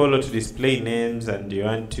that you follow to display names and you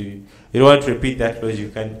don't want to repeat that logic, you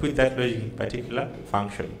can put that logic in a particular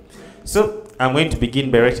function. So I'm going to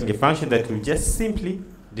begin by writing a function that will just simply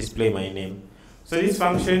display my name. So this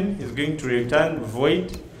function is going to return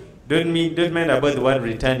void. Don't mind about the word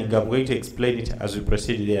returning. I'm going to explain it as we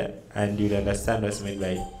proceed there, and you'll understand what's meant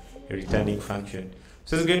by a returning function.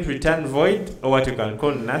 So it's going to return void, or what you can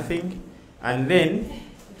call nothing, and then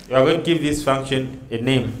you are going to give this function a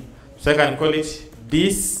name. So I can call it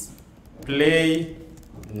display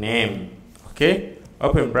name. Okay,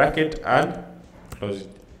 open bracket and close it.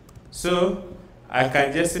 So I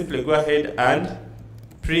can just simply go ahead and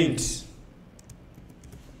print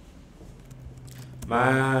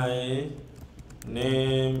my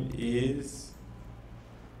name is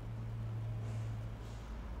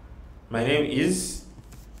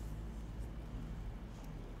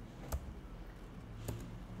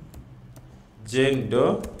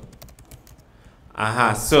Jendo.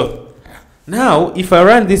 So now if I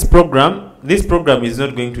run this program is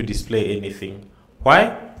not going to display anything.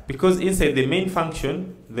 Why? Because inside the main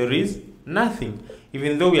function there is nothing,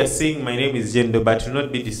 even though we are saying my name is Jendo, but will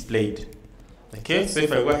not be displayed. Okay, so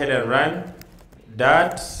if I go ahead and run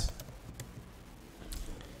that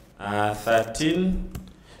 13,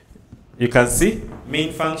 you can see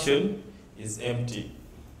main function is empty.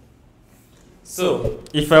 So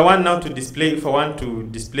if I want now to display,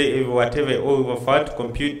 whatever, or if I want to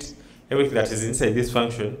compute everything that is inside this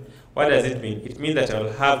function, what does it mean? It means that I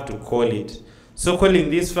will have to call it. So calling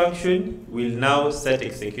this function will now start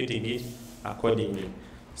executing it accordingly.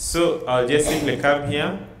 So I'll just simply come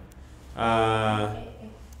here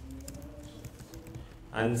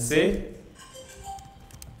and say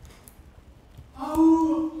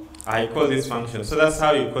I call this function. So that's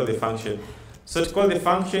how you call the function. So to call the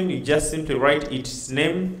function, you just simply write its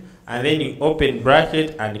name and then you open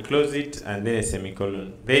bracket and close it and then a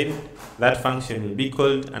semicolon. Then that function will be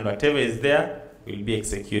called and whatever is there will be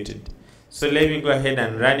executed. So let me go ahead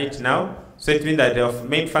and run it now. So it means that the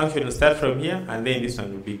main function will start from here and then this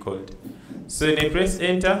one will be called. So when I press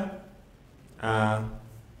enter,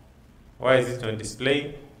 why is it not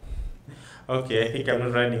displaying? Okay, I think I'm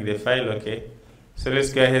not running the file. Okay, so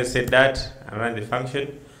let's go ahead and set that and run the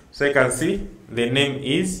function. So I can see the name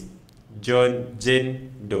is John Jane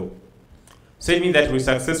Doe. So it means that we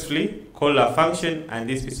successfully call a function and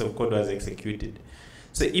this piece of code was executed.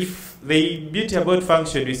 So if the beauty about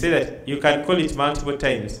function, we say that you can call it multiple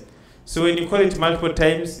times. So when you call it multiple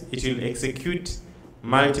times, it will execute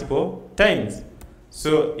multiple times.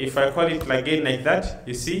 So if I call it again like that,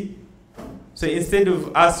 you see. So instead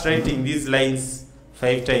of us writing these lines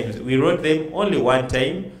 5 times, we wrote them only 1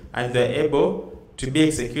 time and they're able to be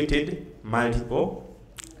executed multiple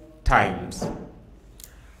times.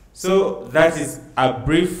 So that is a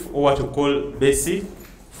brief of what we call basic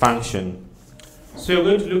function. So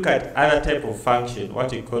we're going to look at other type of function,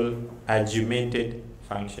 what we call argumented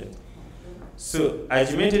functions. So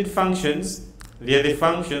argumented functions, they are the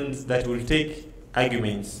functions that will take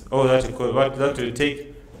arguments, or that will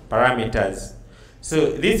take parameters.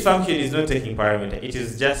 So this function is not taking parameter, it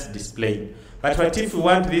is just displaying. But what if we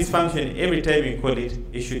want this function, every time we call it,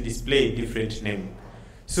 it should display a different name.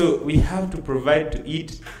 So we have to provide to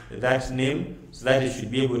it that name so that it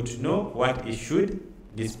should be able to know what it should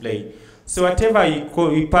display. So whatever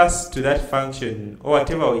we pass to that function, or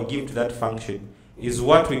whatever we give to that function, is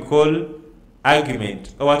what we call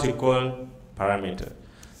argument, or what we call parameter.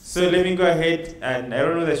 So let me go ahead and I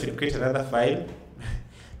don't know that I should create another file.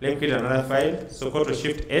 Let me create another file. So Ctrl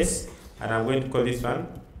Shift S, and I'm going to call this one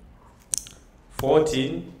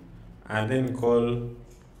 14, and then call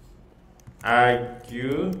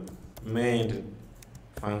argument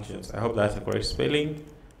functions. I hope that's the correct spelling.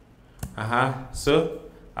 So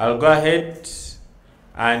I'll go ahead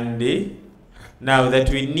and now that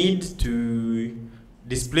we need to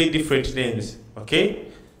display different names, okay?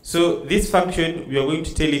 So this function, we are going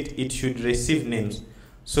to tell it it should receive names.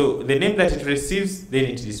 So the name that it receives, then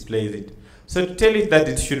it displays it. So to tell it that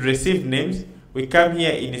it should receive names, we come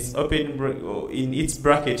here in its in its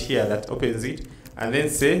bracket here that opens it, and then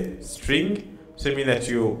say string. So it means that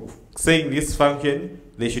you're saying this function,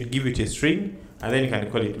 they should give it a string, and then you can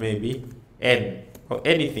call it maybe n, or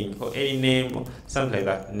anything, or any name, or something like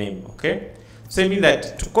that, name, okay? So it means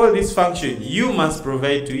that to call this function, you must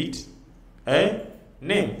provide to it a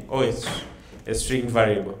name, or a string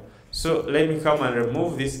variable. So let me come and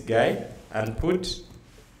remove this guy and put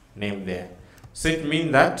name there. So it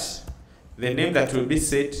means that the name that will be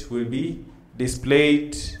set will be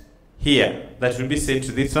displayed here. That will be set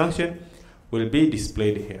to this function will be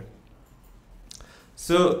displayed here.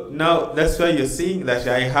 So now that's why you're seeing that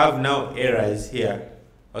I have now errors here.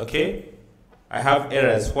 Okay, I have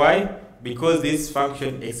errors. Why? Because this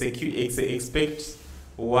function expects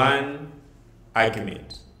 1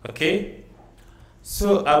 argument. Okay,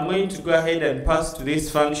 so I'm going to go ahead and pass to this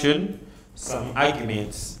function some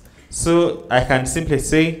arguments. So I can simply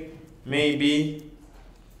say maybe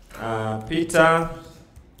Peter,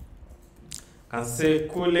 I can say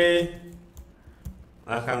Kule,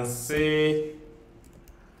 I can say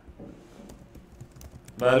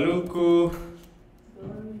Baluku,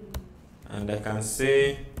 and I can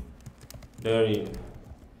say Doreen.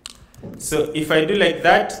 So if I do like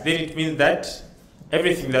that, then it means that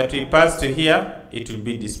everything that we pass to here, it will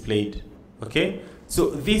be displayed. Okay,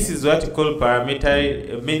 so this is what we call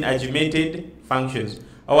argumented functions,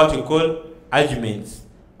 or what we call arguments,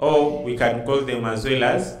 or we can call them as well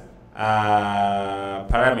as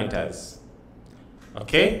parameters.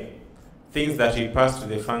 Okay, things that we pass to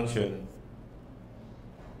the function.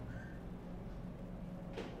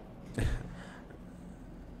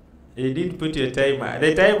 You didn't put your timer.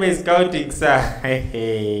 The timer is counting, sir.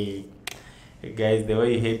 Hey, guys, the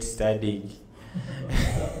way you hate studying.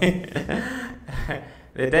 The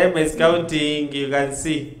timer is counting, you can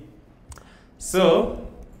see. So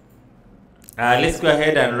let's go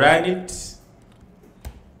ahead and run it.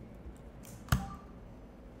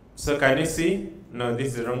 So can you see? No, this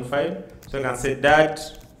is the wrong file. So I can say that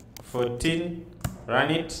 14,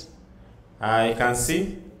 run it. You can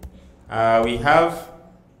see we have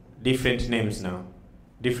different names now.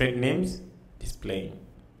 Different names displaying.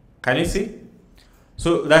 Can you see?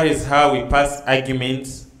 So that is how we pass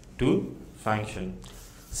arguments to function.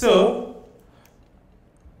 So,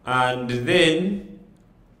 and then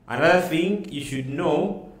another thing you should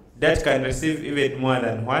know, that can receive even more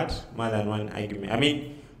than what? More than one argument. I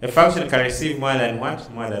mean, a function can receive more than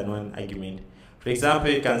what? More than one argument. For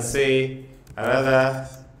example, you can say another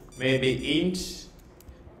maybe int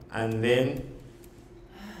and then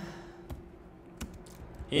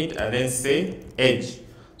say age.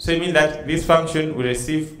 So it means that this function will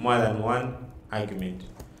receive more than one argument.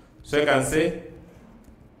 So I can say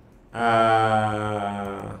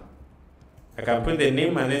I can put the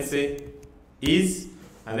name and then say is,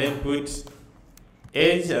 and then put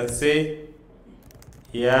age and say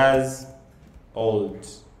years old.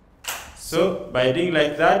 So by doing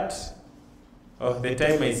like that, oh, the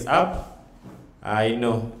timer is up. I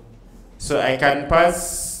know. So I can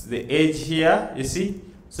pass the age here, you see.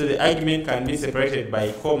 So the argument can be separated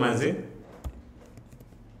by commas.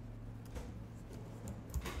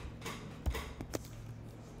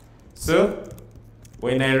 So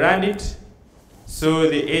when I run it, so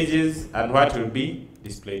the ages and what will be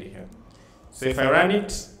displayed here. So if I run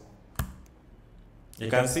it, you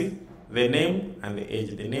can see the name and the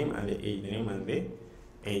age, the name and the age, the name and the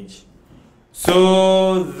age.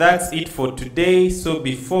 So that's it for today. So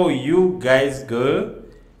before you guys go,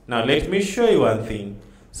 now let me show you one thing.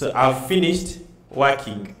 So I've finished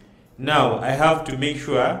working. Now I have to make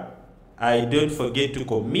sure I don't forget to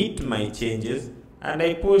commit my changes and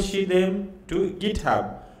I push them to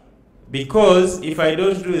GitHub. Because if I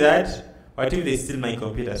don't do that, what if they steal my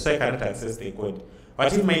computer so I cannot access the code?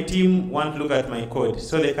 What if my team won't look at my code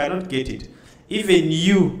so they cannot get it? Even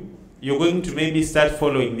you're going to maybe start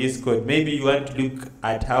following this code. Maybe you want to look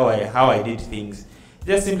at how I did things.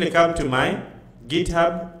 Just simply come to my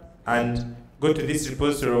GitHub and go to this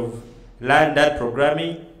repository of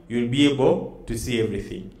learn.programming. You'll be able to see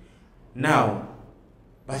everything. Now,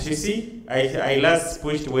 but you see, I last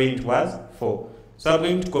pushed when it was 4. So I'm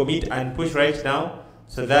going to commit and push right now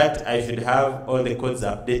so that I should have all the codes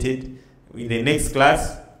updated in the next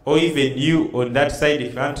class, or even you on that side,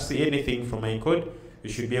 if you want to see anything from my code, you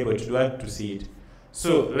should be able to do that to see it.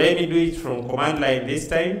 So let me do it from command line this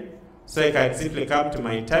time. So I can simply come to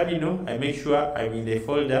my terminal. I make sure I'm in the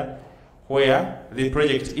folder where the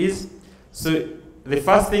project is. So the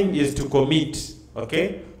first thing is to commit,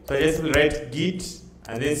 okay? So I just write git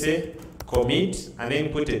and then say commit and then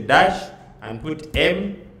put a dash and put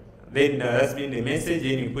M, then that's been the message,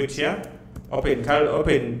 then you put here,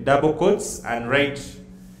 open double quotes and write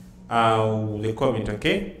the comment,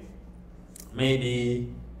 okay?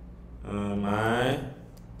 Maybe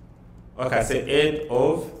okay, say end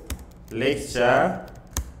of lecture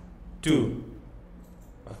 2,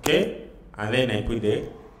 okay? And then I put the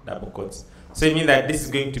double quotes. So it means that this is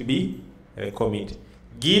going to be a commit.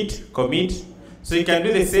 Git commit. So you can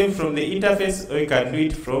do the same from the interface or you can do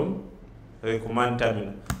it from the command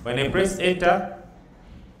terminal. When I press enter,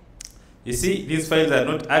 you see these files are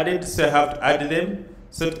not added, so I have to add them.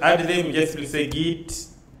 So to add them, you just say git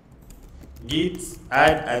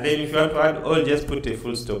add, and then if you want to add all, just put a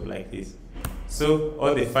full stop like this. So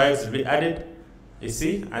all the files will be added, you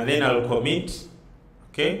see, and then I'll commit,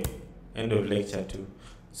 okay, end of lecture 2.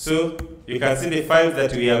 So you can see the files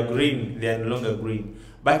that we are green, they are no longer green.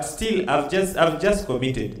 But still, I've just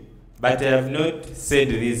committed, but I have not sent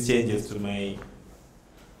these changes to my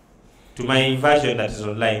version that is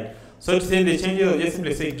online. So to send the changes, I'll just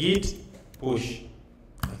simply say git push.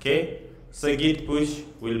 Okay? So git push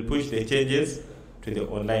will push the changes to the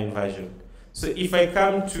online version. So if I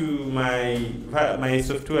come to my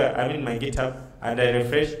software, I mean my GitHub, and I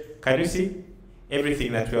refresh, can you see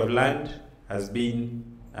everything that we have learned has been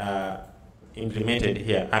implemented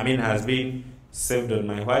here? I mean, has been saved on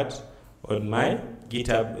my what? On my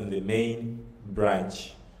GitHub in the main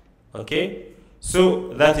branch. Okay?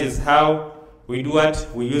 So that is how we do what?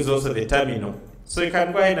 We use also the terminal. So you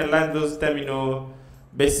can go ahead and learn those terminal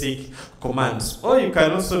basic commands. Or you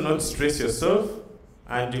can also not stress yourself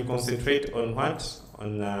and you concentrate on what?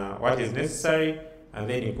 On what is necessary, and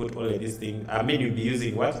then you put all of these things. I mean, you'll be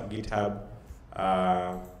using what? GitHub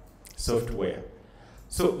software.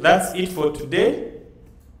 So that's it for today.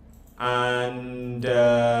 And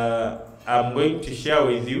I'm going to share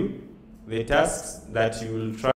with you the tasks that you will try.